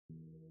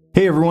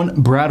Hey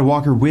everyone, Brad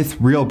Walker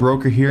with Real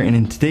Broker here, and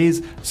in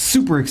today's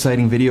super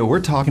exciting video, we're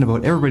talking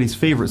about everybody's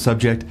favorite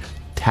subject,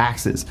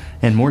 taxes,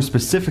 and more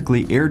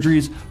specifically,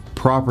 Airdrie's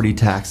property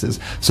taxes.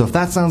 So if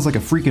that sounds like a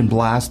freaking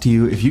blast to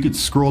you, if you could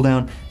scroll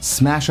down,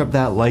 smash up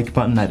that like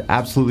button, I'd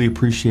absolutely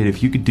appreciate it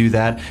if you could do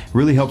that. It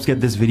really helps get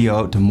this video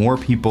out to more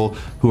people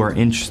who are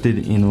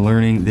interested in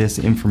learning this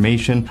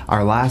information.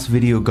 Our last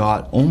video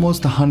got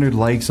almost 100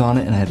 likes on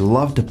it, and I'd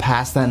love to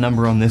pass that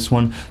number on this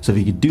one. So if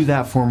you could do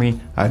that for me,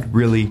 I'd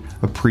really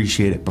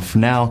appreciate it. But for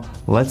now,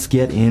 let's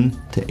get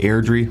into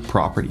Airdrie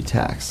property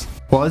tax.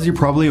 Well, as you're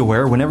probably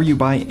aware, whenever you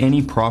buy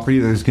any property,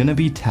 there's going to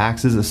be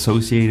taxes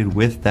associated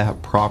with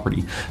that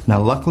property.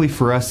 Now, luckily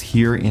for us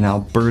here in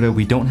Alberta,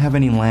 we don't have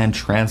any land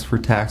transfer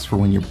tax for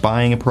when you're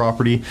buying a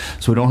property,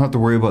 so we don't have to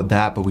worry about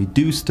that, but we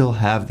do still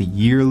have the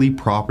yearly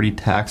property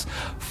tax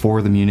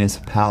for the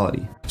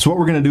municipality. So what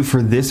we're going to do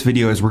for this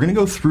video is we're going to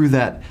go through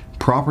that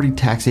property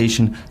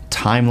taxation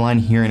timeline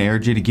here in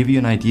Airdrie to give you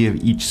an idea of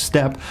each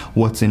step,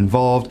 what's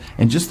involved,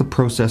 and just the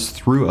process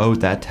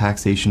throughout that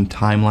taxation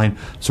timeline.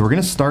 So we're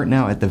going to start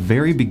now at the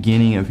very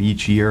beginning of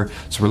each year.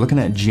 So we're looking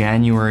at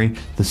January.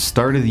 The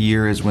start of the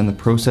year is when the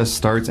process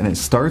starts, and it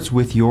starts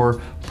with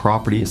your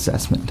property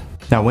assessment.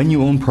 Now, when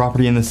you own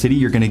property in the city,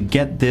 you're going to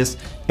get this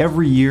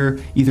every year,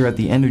 either at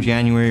the end of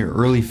January or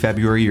early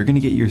February. You're going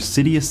to get your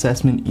city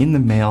assessment in the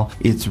mail.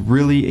 It's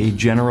really a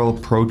general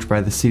approach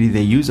by the city.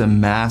 They use a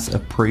mass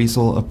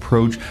appraisal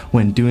approach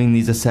when doing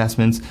these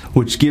assessments,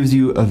 which gives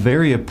you a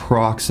very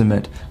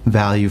approximate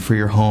value for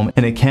your home,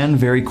 and it can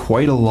vary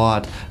quite a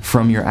lot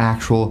from your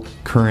actual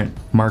current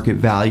market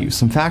value.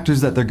 Some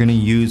factors that they're going to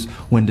use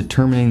when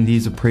determining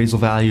these appraisal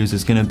values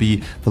is going to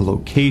be the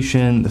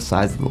location, the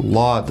size of the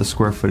lot, the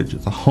square footage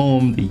of the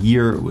home, the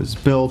year it was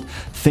built,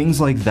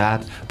 things like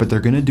that, but they're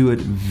going to do it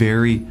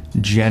very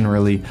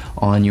generally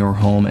on your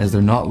home, as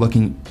they're not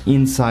looking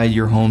inside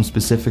your home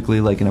specifically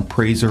like an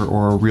appraiser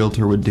or a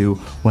realtor would do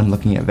when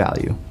looking at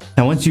value.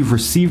 Now, once you've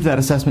received that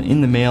assessment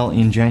in the mail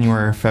in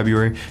January or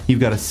February, you've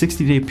got a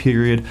 60-day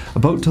period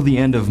about till the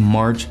end of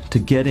March to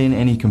get in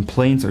any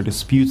complaints or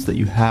disputes that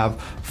you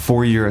have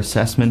for your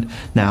assessment.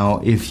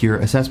 Now, if your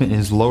assessment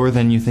is lower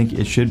than you think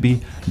it should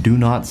be, do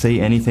not say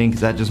anything,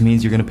 because that just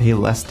means you're going to pay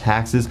less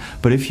taxes.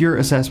 But if your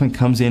assessment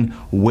comes in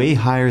way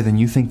higher than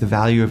you think the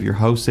value of your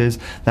house is,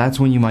 that's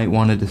when you might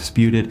want to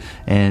dispute it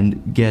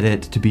and get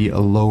it to be a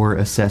lower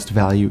assessed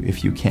value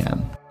if you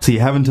can. So you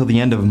have until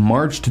the end of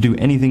March to do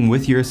anything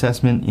with your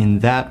assessment in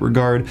that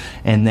regard,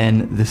 and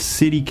then the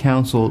City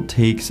Council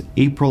takes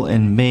April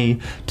and May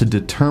to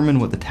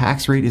determine what the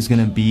tax rate is going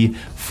to be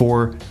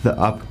for the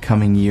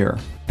upcoming year.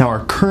 Now,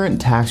 our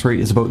current tax rate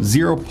is about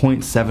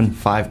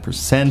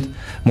 0.75%.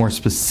 More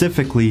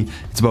specifically,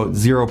 it's about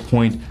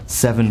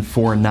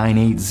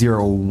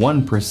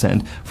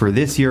 0.749801% for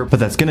this year,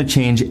 but that's going to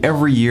change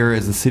every year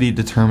as the city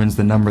determines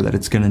the number that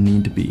it's going to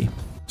need to be.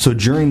 So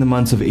during the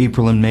months of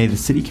April and May, the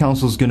City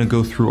Council is going to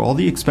go through all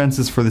the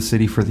expenses for the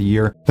city for the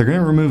year. They're going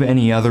to remove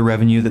any other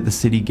revenue that the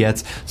city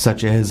gets,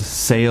 such as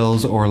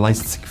sales or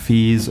licensing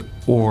fees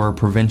or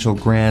provincial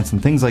grants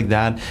and things like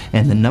that.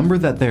 And the number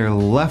that they're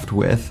left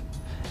with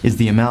is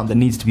the amount that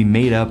needs to be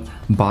made up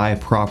by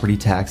property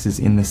taxes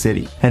in the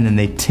city. And then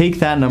they take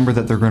that number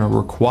that they're going to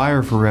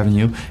require for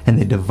revenue and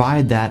they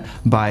divide that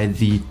by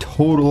the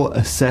total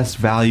assessed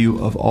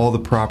value of all the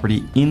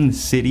property in the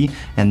city,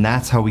 and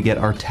that's how we get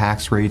our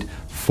tax rate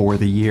for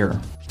the year.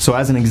 So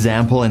as an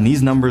example, and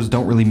these numbers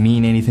don't really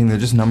mean anything, they're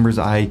just numbers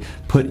I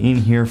put in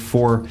here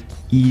for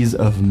ease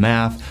of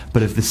math,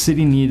 but if the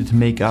city needed to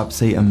make up,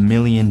 say, $1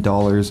 million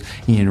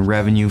in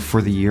revenue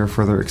for the year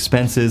for their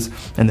expenses,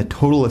 and the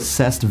total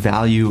assessed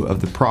value of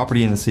the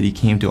property in the city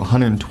came to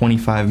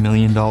 $125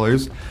 million,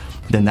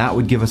 then that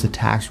would give us a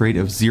tax rate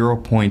of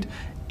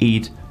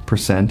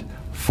 0.8%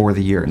 for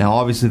the year. Now,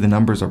 obviously the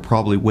numbers are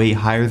probably way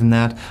higher than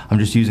that. I'm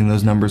just using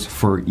those numbers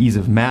for ease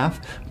of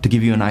math to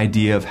give you an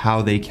idea of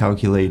how they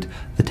calculate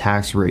the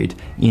tax rate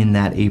in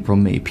that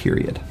April-May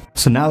period.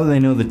 So now that they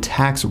know the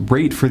tax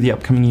rate for the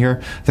upcoming year,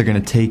 they're going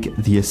to take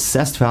the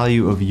assessed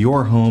value of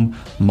your home,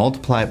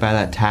 multiply it by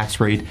that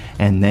tax rate,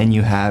 and then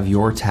you have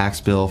your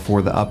tax bill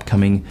for the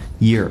upcoming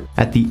year.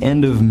 At the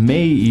end of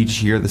May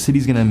each year, the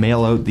city's going to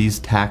mail out these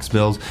tax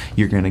bills.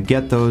 You're going to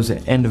get those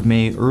at end of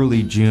May,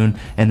 early June,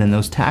 and then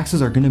those taxes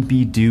are going to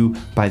be due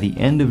by the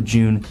end of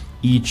June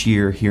each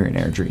year here in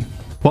Airdrie.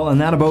 Well,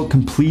 and that about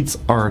completes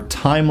our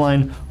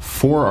timeline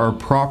for our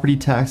property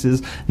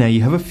taxes. Now,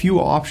 you have a few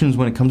options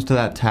when it comes to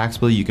that tax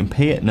bill. You can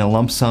pay it in a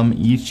lump sum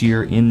each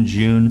year in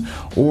June,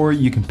 or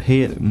you can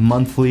pay it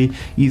monthly,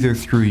 either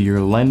through your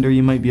lender,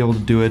 you might be able to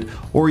do it,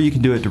 or you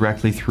can do it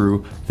directly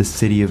through the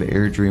City of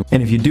Airdrie.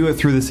 And if you do it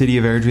through the City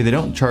of Airdrie, they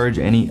don't charge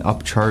any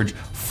upcharge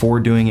for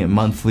doing it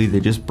monthly. They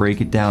just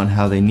break it down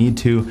how they need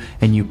to,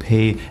 and you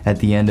pay at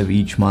the end of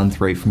each month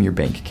right from your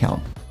bank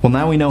account. Well,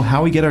 now we know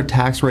how we get our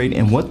tax rate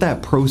and what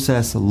that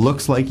process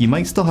looks like. You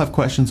might still have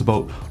questions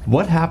about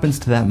what happens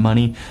to that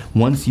money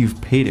once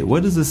you've paid it.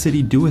 What does the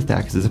city do with that?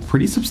 Because it's a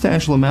pretty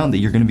substantial amount that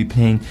you're going to be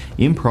paying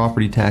in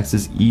property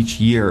taxes each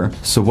year.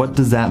 So what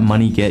does that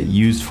money get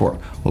used for?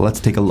 Well, let's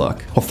take a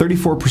look. Well,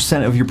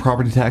 34% of your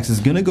property tax is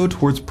going to go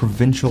towards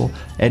provincial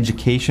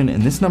education,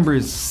 and this number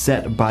is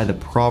set by the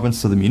province,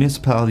 so the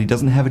municipality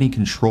doesn't have any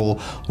control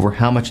over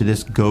how much of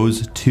this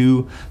goes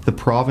to the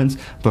province.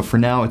 But for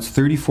now, it's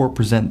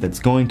 34% that's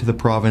going to the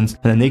province,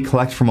 and then they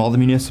collect from all the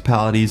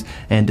municipalities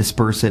and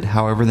disperse it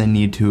however they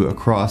need to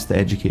across the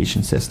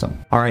education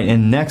system. All right,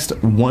 and next,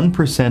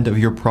 1% of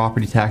your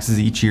property taxes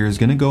each year is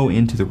going to go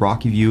into the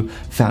Rocky View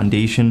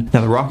Foundation.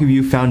 Now, the Rocky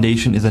View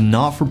Foundation is a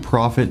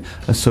not-for-profit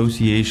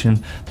association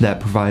that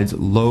provides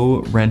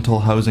low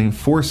rental housing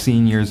for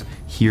seniors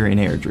here in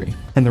Airdrie.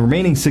 And the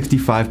remaining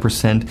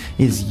 65%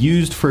 is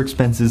used for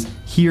expenses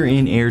here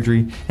in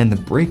Airdrie, and the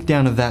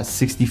breakdown of that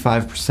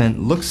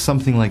 65% looks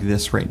something like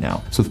this right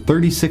now. So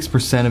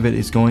 36% of it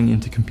is going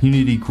into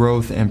community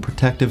growth and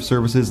protective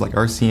services like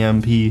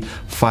RCMP,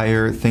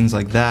 fire, things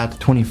like that.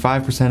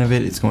 25% of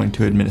it is going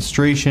to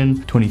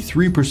administration.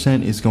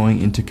 23% is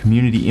going into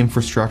community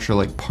infrastructure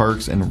like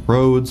parks and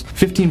roads.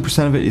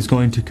 15% of it is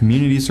going to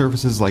community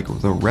services like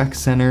the rec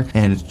center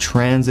and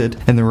transit,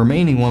 and the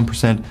remaining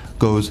 1%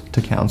 goes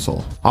to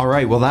council. All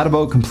right, well, that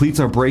about completes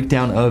our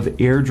breakdown of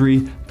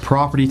Airdrie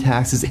property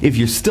taxes. If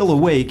you're still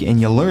awake and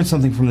you learned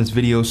something from this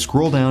video,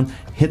 scroll down,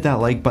 hit that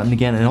like button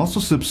again, and also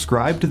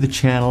subscribe to the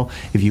channel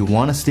if you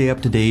want to stay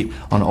up to date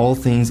on all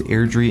things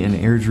Airdrie and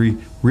Airdrie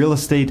real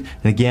estate.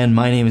 And again,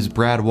 my name is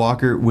Brad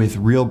Walker with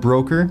Real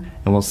Broker,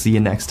 and we'll see you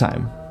next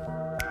time.